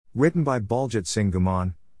Written by Baljit Singh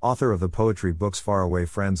Guman, author of the poetry books Faraway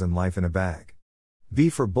Friends and Life in a Bag. B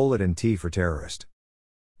for Bullet and T for Terrorist.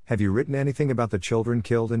 Have you written anything about the children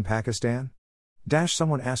killed in Pakistan?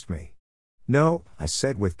 Someone asked me. No, I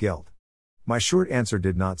said with guilt. My short answer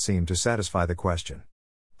did not seem to satisfy the question.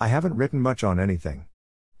 I haven't written much on anything.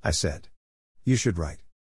 I said. You should write.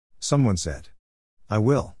 Someone said. I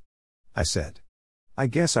will. I said. I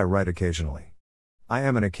guess I write occasionally. I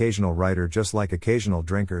am an occasional writer, just like occasional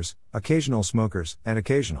drinkers, occasional smokers, and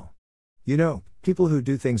occasional. People who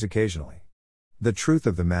do things occasionally. The truth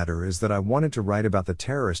of the matter is that I wanted to write about the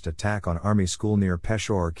terrorist attack on Army School near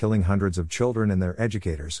Peshawar, killing hundreds of children and their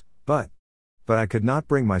educators, but I could not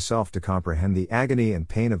bring myself to comprehend the agony and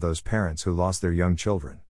pain of those parents who lost their young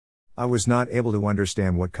children. I was not able to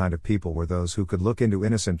understand what kind of people were those who could look into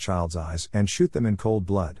innocent child's eyes and shoot them in cold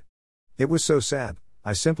blood. It was so sad,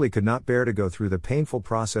 I simply could not bear to go through the painful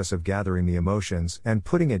process of gathering the emotions and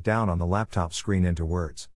putting it down on the laptop screen into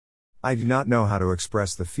words. I do not know how to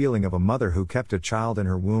express the feeling of a mother who kept a child in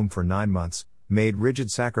her womb for 9 months, made rigid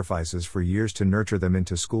sacrifices for years to nurture them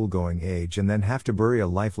into school-going age, and then have to bury a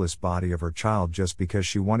lifeless body of her child just because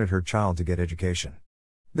she wanted her child to get education.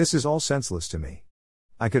 This is all senseless to me.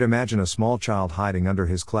 I could imagine a small child hiding under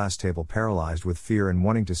his class table, paralyzed with fear and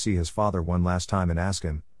wanting to see his father one last time and ask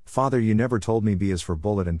him, "Father, you never told me B is for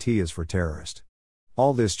bullet and T is for terrorist."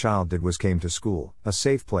 All this child did was came to school, a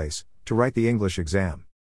safe place, to write the English exam.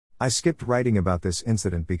 I skipped writing about this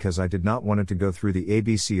incident because I did not want it to go through the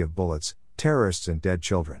ABC of bullets, terrorists and dead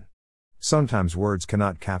children. Sometimes words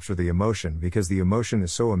cannot capture the emotion because the emotion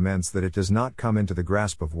is so immense that it does not come into the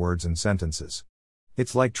grasp of words and sentences.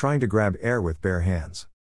 It's like trying to grab air with bare hands.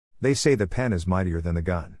 They say the pen is mightier than the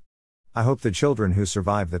gun. I hope the children who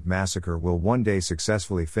survived that massacre will one day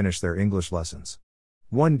successfully finish their English lessons.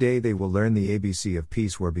 One day they will learn the ABC of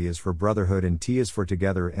peace, where B is for brotherhood and T is for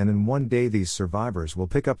together, and in one day these survivors will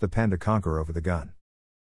pick up the pen to conquer over the gun.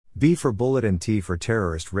 B for Bullet and T for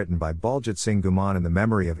Terrorist, written by Baljit Singh Guman in the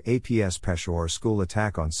memory of APS Peshawar school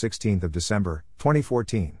attack on 16th of December,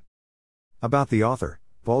 2014. About the author,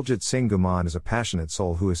 Baljit Singh Guman is a passionate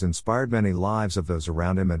soul who has inspired many lives of those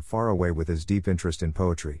around him and far away with his deep interest in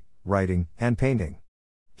poetry, writing, and painting.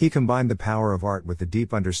 He combined the power of art with the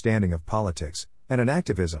deep understanding of politics and an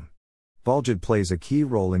activism. Baljit plays a key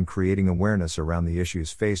role in creating awareness around the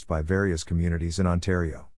issues faced by various communities in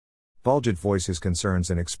Ontario. Baljit voices his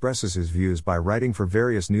concerns and expresses his views by writing for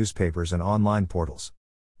various newspapers and online portals.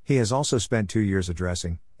 He has also spent 2 years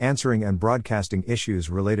addressing, answering and broadcasting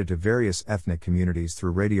issues related to various ethnic communities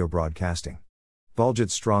through radio broadcasting.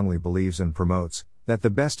 Baljit strongly believes and promotes that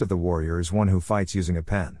the best of the warrior is one who fights using a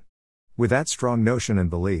pen. With that strong notion and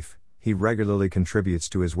belief, he regularly contributes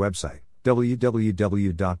to his website,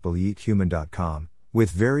 www.baljithuman.com,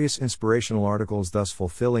 with various inspirational articles, thus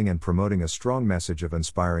fulfilling and promoting a strong message of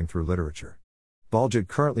inspiring through literature. Baljit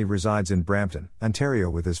currently resides in Brampton, Ontario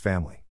with his family.